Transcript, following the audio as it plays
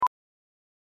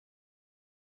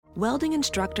Welding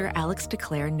instructor Alex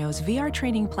DeClaire knows VR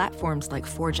training platforms like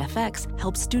Forge FX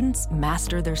help students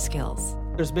master their skills.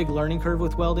 There's a big learning curve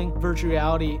with welding. Virtual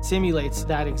reality simulates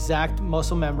that exact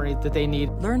muscle memory that they need.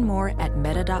 Learn more at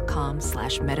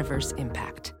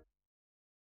meta.com/metaverseimpact.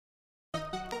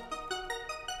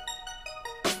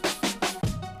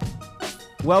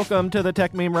 Welcome to the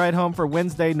Tech Meme Ride Home for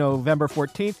Wednesday, November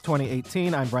 14th,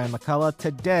 2018. I'm Brian McCullough.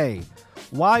 Today,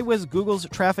 why was Google's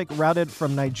traffic routed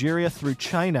from Nigeria through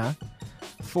China?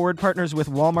 Ford partners with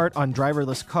Walmart on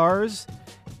driverless cars.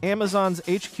 Amazon's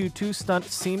HQ2 stunt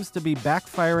seems to be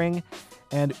backfiring.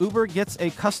 And Uber gets a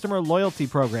customer loyalty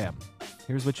program.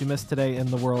 Here's what you missed today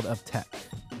in the world of tech.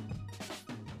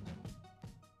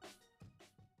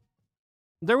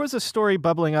 There was a story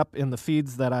bubbling up in the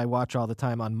feeds that I watch all the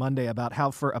time on Monday about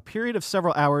how for a period of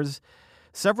several hours,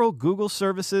 several Google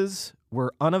services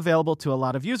were unavailable to a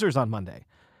lot of users on Monday.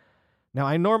 Now,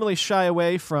 I normally shy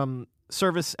away from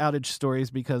service outage stories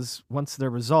because once they're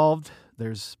resolved,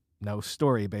 there's no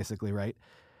story, basically, right?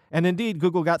 And indeed,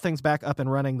 Google got things back up and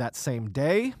running that same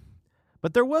day.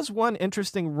 But there was one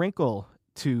interesting wrinkle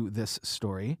to this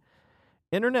story.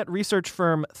 Internet research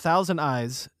firm Thousand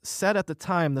Eyes said at the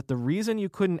time that the reason you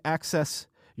couldn't access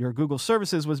your Google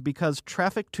services was because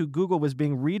traffic to Google was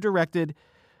being redirected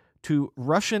to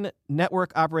Russian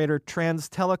network operator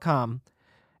Transtelecom,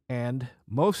 and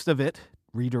most of it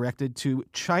redirected to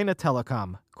China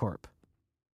Telecom Corp.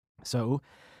 So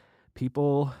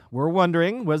people were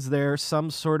wondering, was there some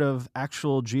sort of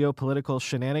actual geopolitical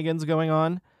shenanigans going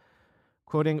on?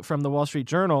 Quoting from the Wall Street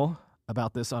Journal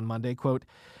about this on Monday, quote,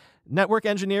 "Network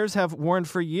engineers have warned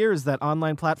for years that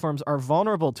online platforms are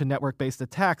vulnerable to network-based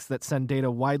attacks that send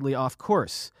data widely off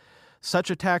course.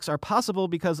 Such attacks are possible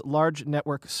because large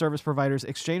network service providers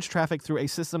exchange traffic through a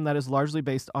system that is largely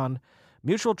based on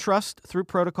mutual trust through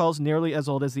protocols nearly as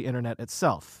old as the internet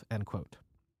itself," end quote.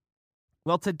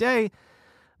 Well, today,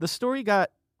 the story got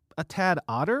a tad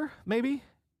odder, maybe.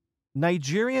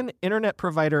 Nigerian internet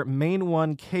provider Main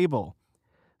One Cable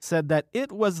said that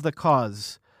it was the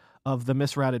cause of the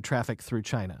misrouted traffic through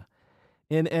China.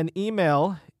 In an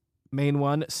email, Main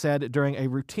One said during a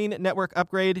routine network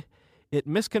upgrade, it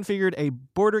misconfigured a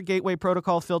border gateway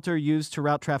protocol filter used to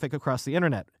route traffic across the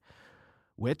internet.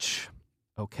 Which,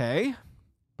 okay,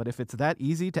 but if it's that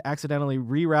easy to accidentally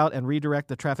reroute and redirect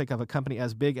the traffic of a company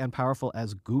as big and powerful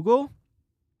as Google,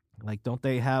 like, don't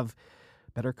they have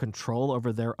better control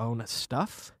over their own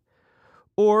stuff?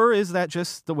 Or is that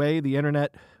just the way the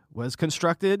internet was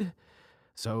constructed?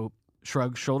 So,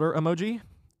 shrug shoulder emoji.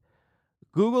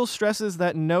 Google stresses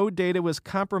that no data was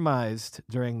compromised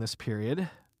during this period,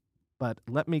 but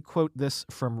let me quote this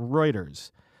from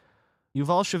Reuters.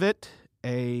 Yuval Shavit,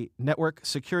 a network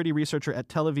security researcher at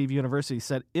Tel Aviv University,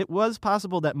 said it was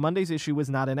possible that Monday's issue was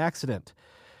not an accident.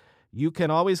 "You can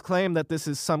always claim that this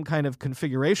is some kind of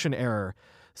configuration error,"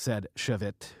 said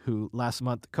Shavit, who last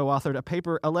month co-authored a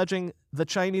paper alleging the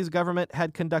Chinese government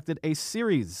had conducted a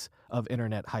series of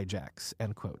internet hijacks,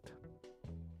 end quote.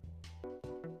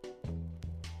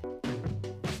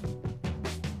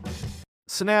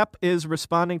 Snap is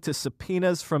responding to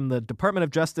subpoenas from the Department of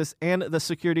Justice and the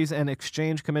Securities and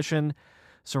Exchange Commission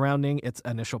surrounding its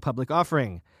initial public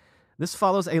offering. This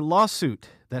follows a lawsuit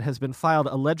that has been filed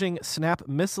alleging Snap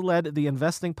misled the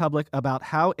investing public about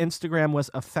how Instagram was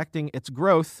affecting its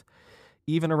growth,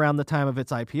 even around the time of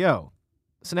its IPO.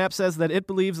 Snap says that it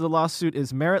believes the lawsuit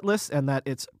is meritless and that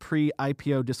its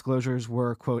pre-IPO disclosures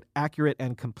were, quote, accurate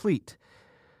and complete.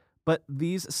 But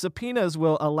these subpoenas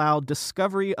will allow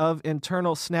discovery of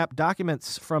internal Snap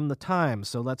documents from the time,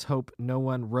 so let's hope no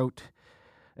one wrote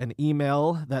an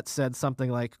email that said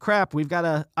something like, "Crap, we've got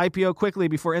to IPO quickly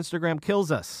before Instagram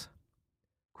kills us."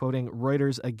 Quoting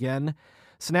Reuters again,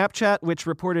 Snapchat, which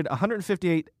reported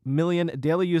 158 million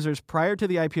daily users prior to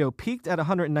the IPO, peaked at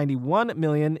 191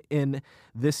 million in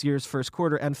this year's first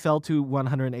quarter and fell to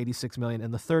 186 million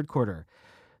in the third quarter.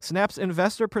 Snap's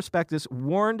investor prospectus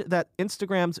warned that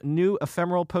Instagram's new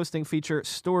ephemeral posting feature,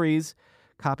 Stories,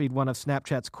 copied one of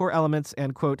Snapchat's core elements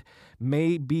and, quote,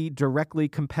 may be directly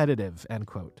competitive, end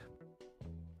quote.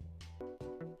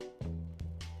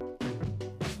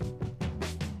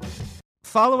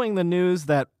 Following the news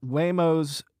that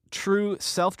Waymo's true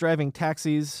self-driving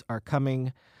taxis are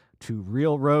coming to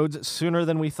real roads sooner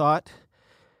than we thought,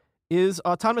 is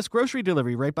autonomous grocery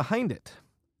delivery right behind it.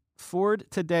 Ford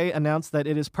today announced that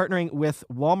it is partnering with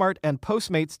Walmart and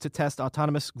Postmates to test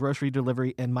autonomous grocery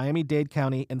delivery in Miami-Dade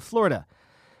County in Florida.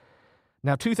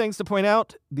 Now, two things to point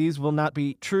out. These will not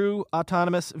be true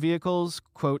autonomous vehicles.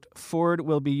 Quote, Ford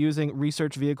will be using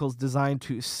research vehicles designed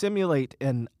to simulate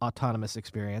an autonomous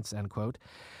experience, end quote.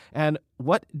 And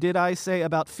what did I say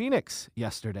about Phoenix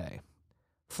yesterday?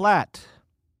 Flat,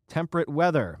 temperate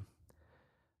weather,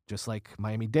 just like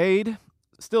Miami-Dade.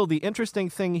 Still, the interesting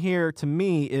thing here to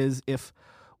me is if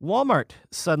Walmart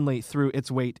suddenly threw its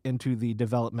weight into the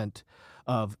development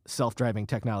of self-driving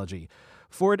technology.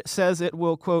 Ford says it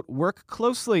will, quote, work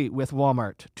closely with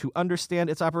Walmart to understand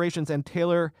its operations and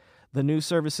tailor the new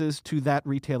services to that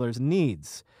retailer's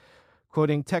needs.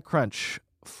 Quoting TechCrunch,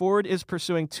 Ford is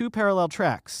pursuing two parallel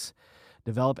tracks: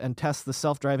 develop and test the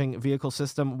self-driving vehicle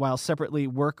system while separately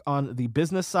work on the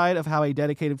business side of how a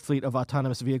dedicated fleet of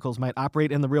autonomous vehicles might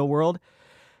operate in the real world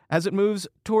as it moves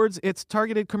towards its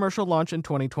targeted commercial launch in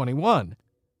 2021.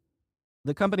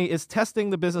 The company is testing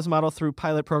the business model through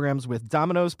pilot programs with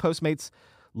Domino's, Postmates,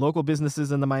 local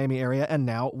businesses in the Miami area, and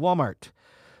now Walmart.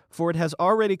 Ford has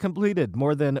already completed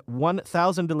more than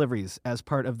 1,000 deliveries as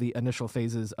part of the initial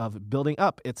phases of building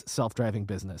up its self-driving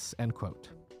business, end quote.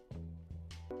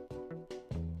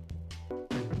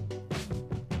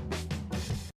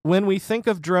 When we think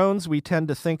of drones, we tend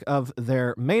to think of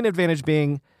their main advantage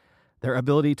being their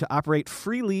ability to operate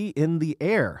freely in the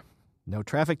air. No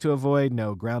traffic to avoid,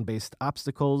 no ground-based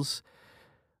obstacles.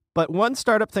 But one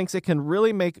startup thinks it can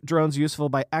really make drones useful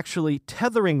by actually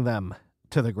tethering them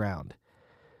to the ground.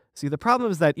 See, the problem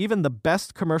is that even the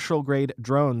best commercial-grade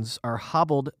drones are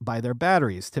hobbled by their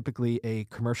batteries. Typically, a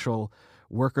commercial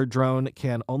worker drone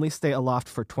can only stay aloft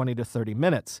for 20 to 30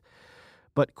 minutes.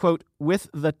 But, quote, with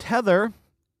the tether,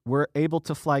 we're able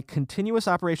to fly continuous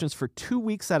operations for 2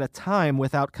 weeks at a time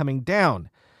without coming down.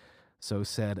 So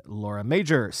said Laura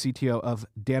Major, CTO of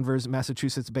Danvers,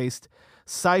 Massachusetts-based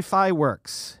Sci-Fi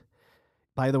Works.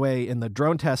 By the way, in the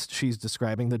drone test she's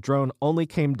describing, the drone only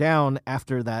came down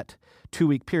after that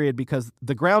 2-week period because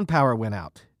the ground power went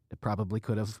out. It probably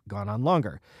could have gone on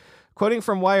longer. Quoting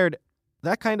from Wired,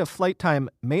 that kind of flight time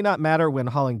may not matter when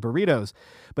hauling burritos,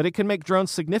 but it can make drones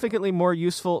significantly more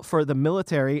useful for the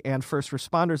military and first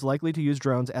responders likely to use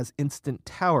drones as instant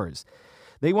towers.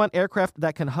 They want aircraft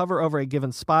that can hover over a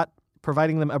given spot,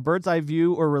 providing them a bird's eye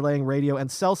view or relaying radio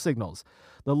and cell signals.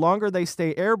 The longer they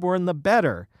stay airborne, the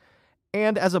better.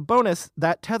 And as a bonus,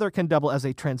 that tether can double as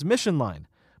a transmission line,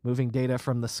 moving data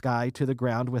from the sky to the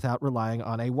ground without relying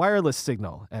on a wireless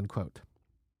signal, end quote.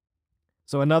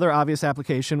 So another obvious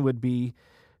application would be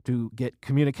to get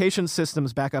communication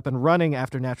systems back up and running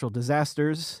after natural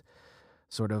disasters,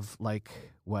 sort of like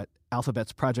what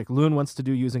Alphabet's Project Loon wants to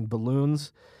do using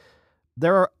balloons.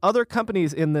 There are other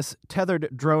companies in this tethered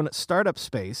drone startup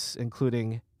space,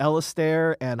 including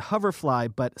Elastair and Hoverfly,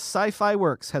 but Sci-Fi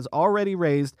Works has already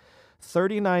raised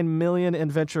 $39 million in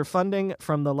venture funding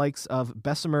from the likes of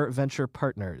Bessemer Venture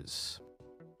Partners.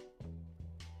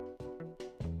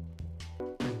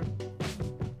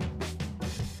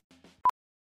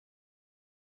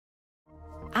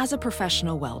 As a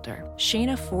professional welder,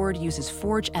 Shayna Ford uses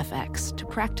Forge FX to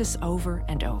practice over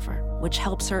and over, which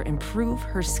helps her improve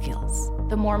her skills.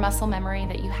 The more muscle memory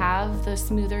that you have, the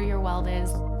smoother your weld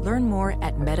is. Learn more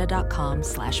at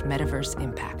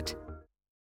meta.com/metaverseimpact.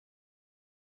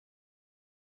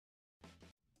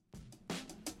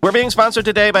 We're being sponsored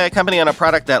today by a company on a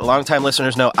product that longtime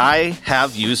listeners know I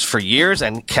have used for years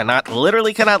and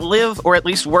literally cannot live or at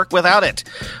least work without it.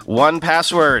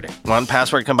 1Password.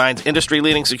 1Password combines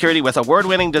industry-leading security with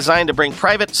award-winning design to bring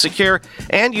private, secure,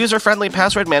 and user-friendly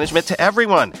password management to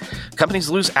everyone.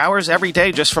 Companies lose hours every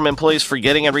day just from employees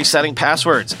forgetting and resetting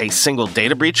passwords. A single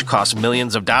data breach costs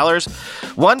millions of dollars.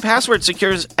 1Password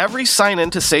secures every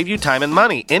sign-in to save you time and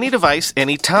money. Any device,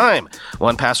 anytime.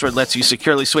 1Password lets you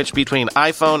securely switch between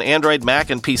iPhone, Android, Mac,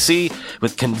 and PC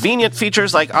with convenient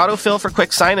features like autofill for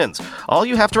quick sign-ins. All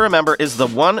you have to remember is the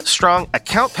one strong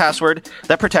account password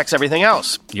that protects everything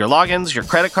else. Your logins, your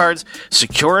credit cards,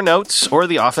 secure notes, or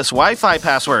the office Wi-Fi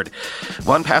password.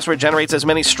 1Password generates as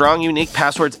many strong, unique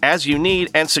passwords as you need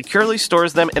and securely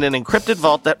stores them in an encrypted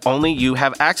vault that only you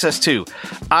have access to.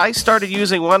 I started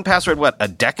using 1Password, a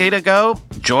decade ago?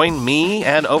 Join me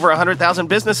and over 100,000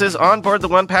 businesses on board the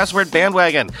 1Password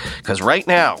bandwagon. Because right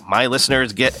now, my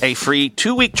listeners get a free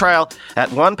 2-week trial at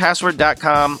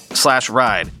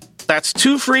 1password.com/ride. That's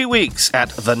 2 free weeks at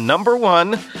the number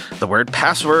 1, the word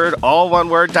password, all one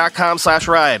word,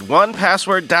 .com/ride.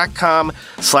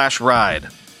 1password.com/ride.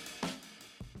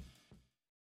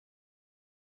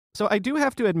 So I do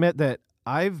have to admit that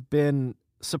I've been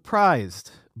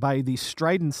surprised by the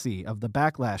stridency of the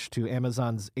backlash to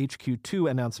Amazon's HQ2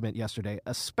 announcement yesterday,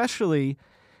 especially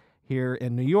here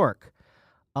in New York.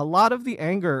 A lot of the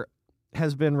anger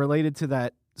has been related to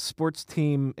that sports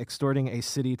team extorting a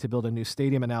city to build a new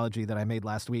stadium analogy that I made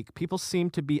last week. People seem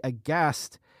to be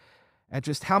aghast at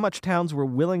just how much towns were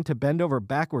willing to bend over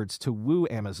backwards to woo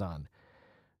Amazon.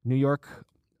 New York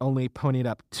only ponied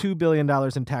up $2 billion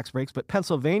in tax breaks, but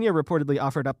Pennsylvania reportedly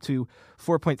offered up to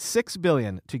 $4.6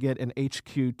 billion to get an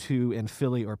HQ2 in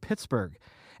Philly or Pittsburgh.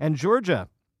 And Georgia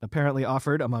apparently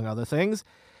offered, among other things,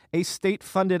 a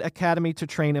state-funded academy to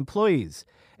train employees,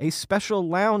 a special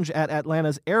lounge at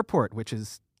Atlanta's airport, which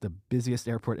is the busiest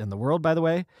airport in the world, by the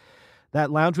way.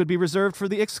 That lounge would be reserved for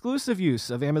the exclusive use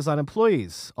of Amazon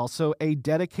employees. Also, a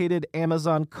dedicated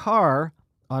Amazon car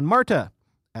on MARTA,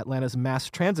 Atlanta's mass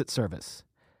transit service.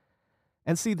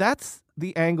 And see, that's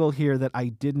the angle here that I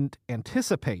didn't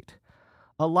anticipate.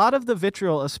 A lot of the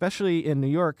vitriol, especially in New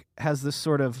York, has this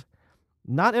sort of,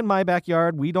 not in my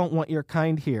backyard, we don't want your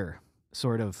kind here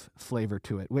sort of flavor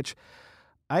to it, which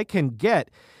I can get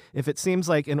if it seems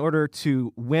like in order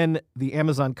to win the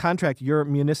Amazon contract, your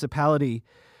municipality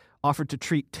offered to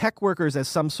treat tech workers as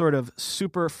some sort of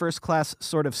super first-class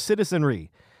sort of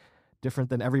citizenry, different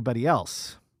than everybody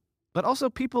else. But also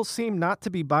people seem not to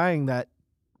be buying that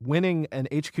winning an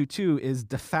HQ2 is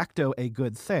de facto a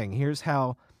good thing. Here's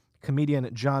how comedian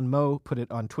John Moe put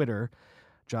it on Twitter.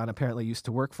 John apparently used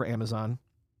to work for Amazon.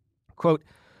 Quote,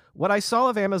 "What I saw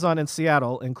of Amazon in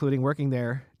Seattle, including working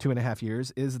there 2.5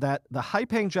 years, is that the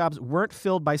high-paying jobs weren't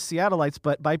filled by Seattleites,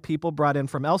 but by people brought in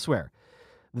from elsewhere.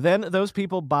 Then those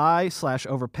people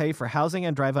buy/overpay for housing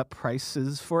and drive up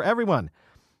prices for everyone.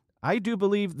 I do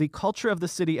believe the culture of the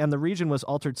city and the region was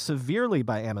altered severely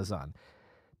by Amazon.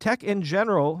 Tech in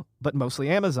general, but mostly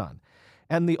Amazon.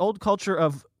 And the old culture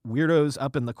of weirdos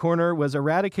up in the corner was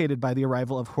eradicated by the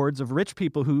arrival of hordes of rich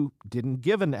people who didn't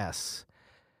give an S.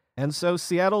 And so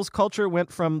Seattle's culture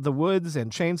went from the woods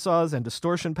and chainsaws and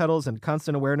distortion pedals and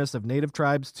constant awareness of native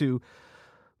tribes to,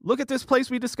 look at this place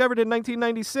we discovered in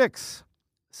 1996,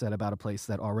 said about a place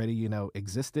that already,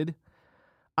 existed.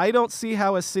 I don't see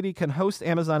how a city can host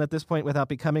Amazon at this point without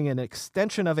becoming an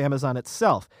extension of Amazon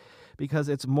itself, because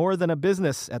it's more than a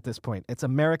business at this point. It's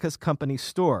America's company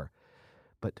store.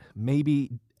 But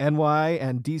maybe NY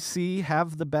and DC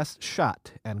have the best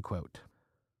shot," end quote.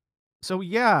 So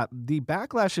yeah, the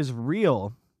backlash is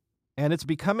real, and it's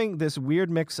becoming this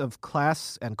weird mix of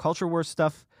class and culture war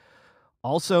stuff,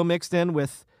 also mixed in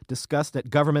with disgust at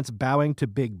governments bowing to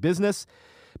big business,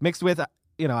 mixed with,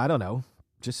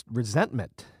 just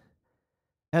resentment.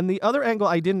 And the other angle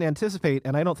I didn't anticipate,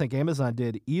 and I don't think Amazon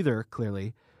did either,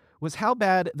 clearly, was how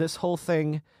bad this whole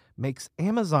thing makes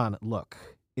Amazon look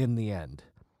in the end.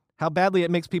 How badly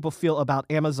it makes people feel about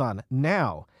Amazon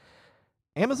now.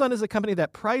 Amazon is a company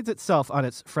that prides itself on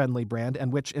its friendly brand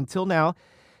and which, until now,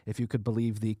 if you could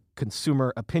believe the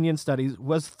consumer opinion studies,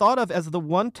 was thought of as the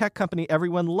one tech company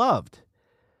everyone loved.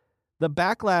 The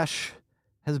backlash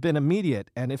has been immediate,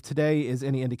 and if today is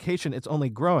any indication, it's only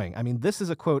growing. I mean, this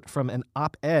is a quote from an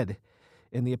op-ed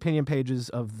in the opinion pages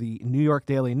of the New York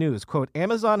Daily News. Quote,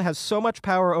 "Amazon has so much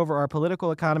power over our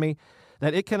political economy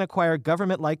that it can acquire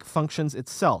government-like functions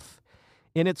itself.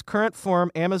 In its current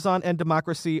form, Amazon and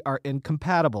democracy are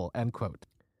incompatible," end quote.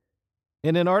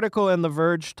 In an article in The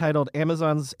Verge titled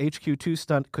 "Amazon's HQ2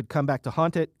 Stunt Could Come Back to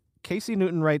Haunt It," Casey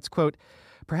Newton writes, quote,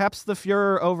 "Perhaps the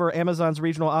furor over Amazon's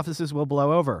regional offices will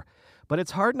blow over, but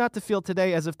it's hard not to feel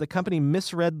today as if the company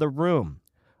misread the room,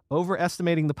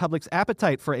 overestimating the public's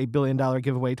appetite for a billion-dollar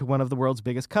giveaway to one of the world's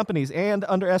biggest companies and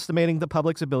underestimating the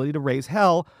public's ability to raise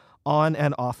hell on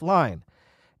and offline.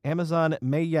 Amazon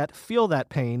may yet feel that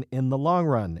pain in the long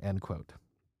run," end quote.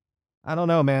 I don't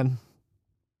know, man.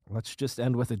 Let's just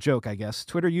end with a joke, I guess.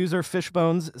 Twitter user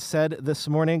Fishbones said this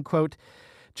morning, quote,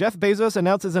 "Jeff Bezos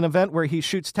announces an event where he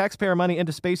shoots taxpayer money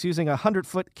into space using a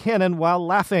 100-foot cannon while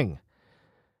laughing."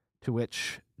 To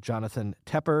which Jonathan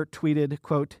Tepper tweeted,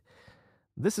 quote,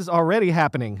 "This is already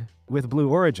happening with Blue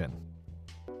Origin."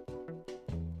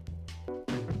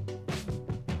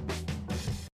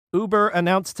 Uber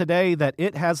announced today that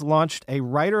it has launched a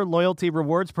rider loyalty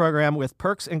rewards program with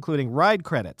perks including ride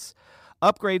credits,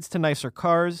 upgrades to nicer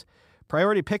cars,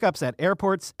 priority pickups at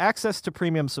airports, access to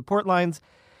premium support lines,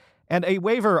 and a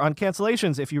waiver on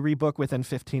cancellations if you rebook within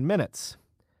 15 minutes.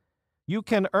 You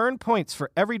can earn points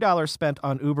for every dollar spent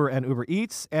on Uber and Uber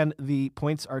Eats, and the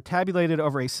points are tabulated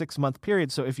over a 6-month period.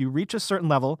 So if you reach a certain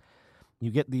level, you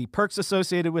get the perks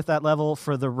associated with that level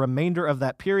for the remainder of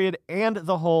that period and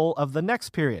the whole of the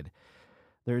next period.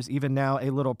 There's even now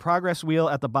a little progress wheel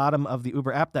at the bottom of the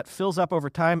Uber app that fills up over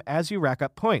time as you rack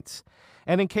up points.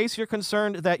 And in case you're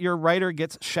concerned that your rider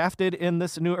gets shafted in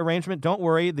this new arrangement, don't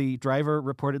worry. The driver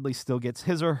reportedly still gets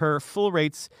his or her full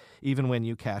rates even when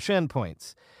you cash in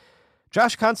points.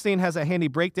 Josh Constein has a handy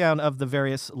breakdown of the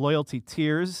various loyalty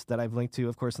tiers that I've linked to,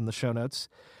 of course, in the show notes.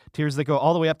 Tiers that go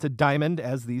all the way up to Diamond,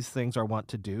 as these things are wont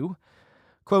to do.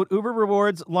 Quote, Uber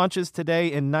Rewards launches today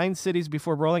in 9 cities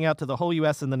before rolling out to the whole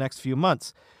U.S. in the next few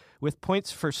months, with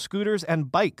points for scooters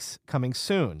and bikes coming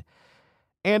soon.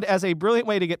 And as a brilliant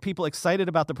way to get people excited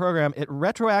about the program, it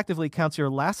retroactively counts your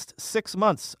last 6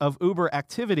 months of Uber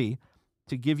activity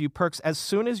to give you perks as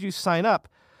soon as you sign up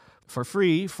for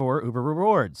free for Uber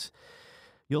Rewards.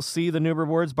 You'll see the new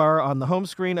rewards bar on the home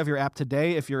screen of your app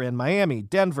today if you're in Miami,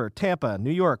 Denver, Tampa,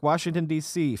 New York, Washington,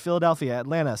 D.C., Philadelphia,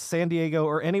 Atlanta, San Diego,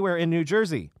 or anywhere in New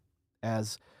Jersey,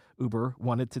 as Uber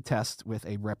wanted to test with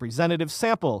a representative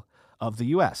sample of the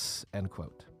U.S., end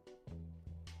quote.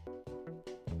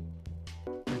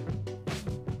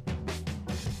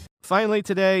 Finally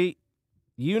today,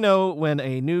 you know when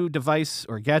a new device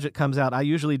or gadget comes out, I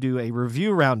usually do a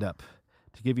review roundup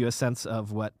to give you a sense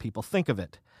of what people think of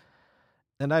it.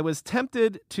 And I was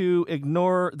tempted to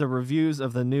ignore the reviews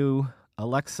of the new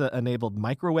Alexa-enabled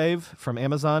microwave from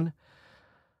Amazon.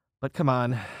 But come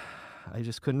on, I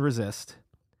just couldn't resist.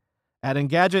 At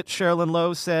Engadget, Sherilyn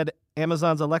Lowe said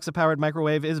Amazon's Alexa-powered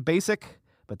microwave is basic,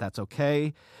 but that's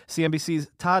okay. CNBC's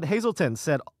Todd Hazelton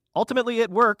said, ultimately it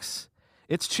works,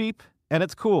 it's cheap, and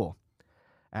it's cool.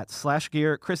 At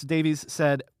SlashGear, Chris Davies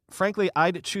said, frankly,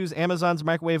 I'd choose Amazon's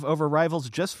microwave over rivals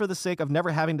just for the sake of never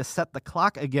having to set the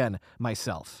clock again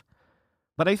myself.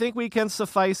 But I think we can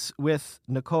suffice with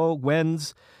Nicole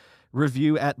Gwen's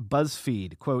review at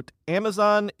BuzzFeed. Quote,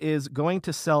 Amazon is going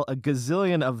to sell a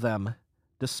gazillion of them,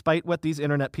 despite what these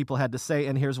internet people had to say,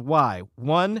 and here's why.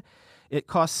 1, it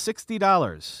costs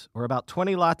 $60, or about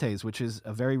 20 lattes, which is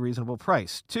a very reasonable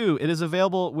price. 2, it is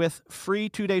available with free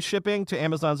 2-day shipping to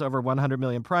Amazon's over 100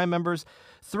 million Prime members.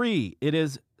 3, it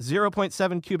is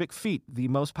 0.7 cubic feet, the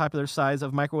most popular size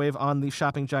of microwave on the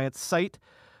shopping giant's site,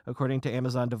 according to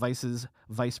Amazon Devices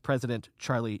Vice President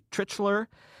Charlie Tritchler.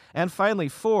 And finally,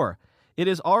 4, it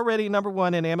is already number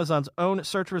 1 in Amazon's own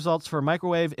search results for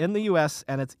microwave in the U.S.,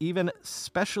 and it's even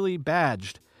specially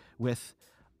badged with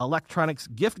Electronics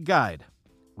Gift Guide,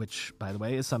 which, by the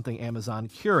way, is something Amazon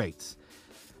curates.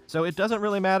 So it doesn't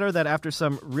really matter that after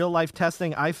some real-life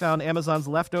testing, I found Amazon's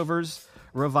Leftovers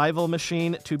Revival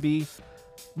Machine to be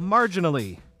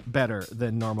marginally better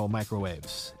than normal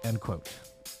microwaves, end quote.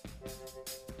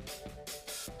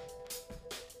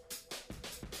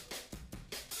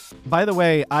 By the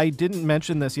way, I didn't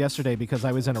mention this yesterday because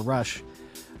I was in a rush.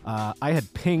 I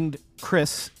had pinged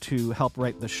Chris to help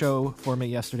write the show for me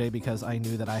yesterday because I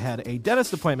knew that I had a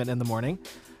dentist appointment in the morning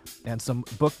and some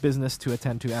book business to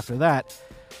attend to after that.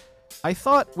 I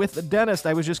thought with the dentist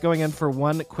I was just going in for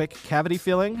one quick cavity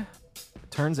filling.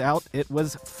 Turns out it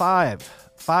was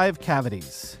 5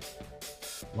 cavities.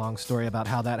 Long story about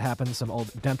how that happened. Some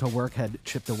old dental work had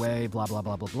chipped away, blah, blah,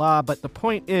 blah, blah, blah. But the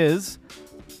point is,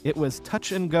 it was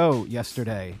touch and go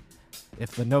yesterday.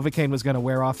 If the Novocaine was going to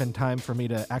wear off in time for me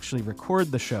to actually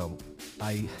record the show,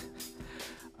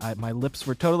 my lips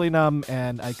were totally numb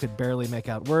and I could barely make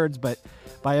out words. But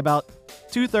by about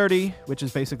 2:30, which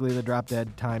is basically the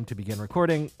drop-dead time to begin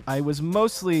recording, I was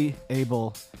mostly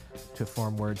able to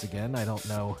form words again. I don't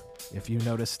know if you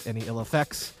noticed any ill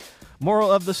effects.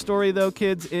 Moral of the story, though,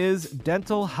 kids, is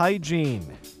dental hygiene.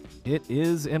 It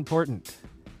is important.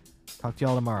 Talk to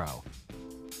y'all tomorrow.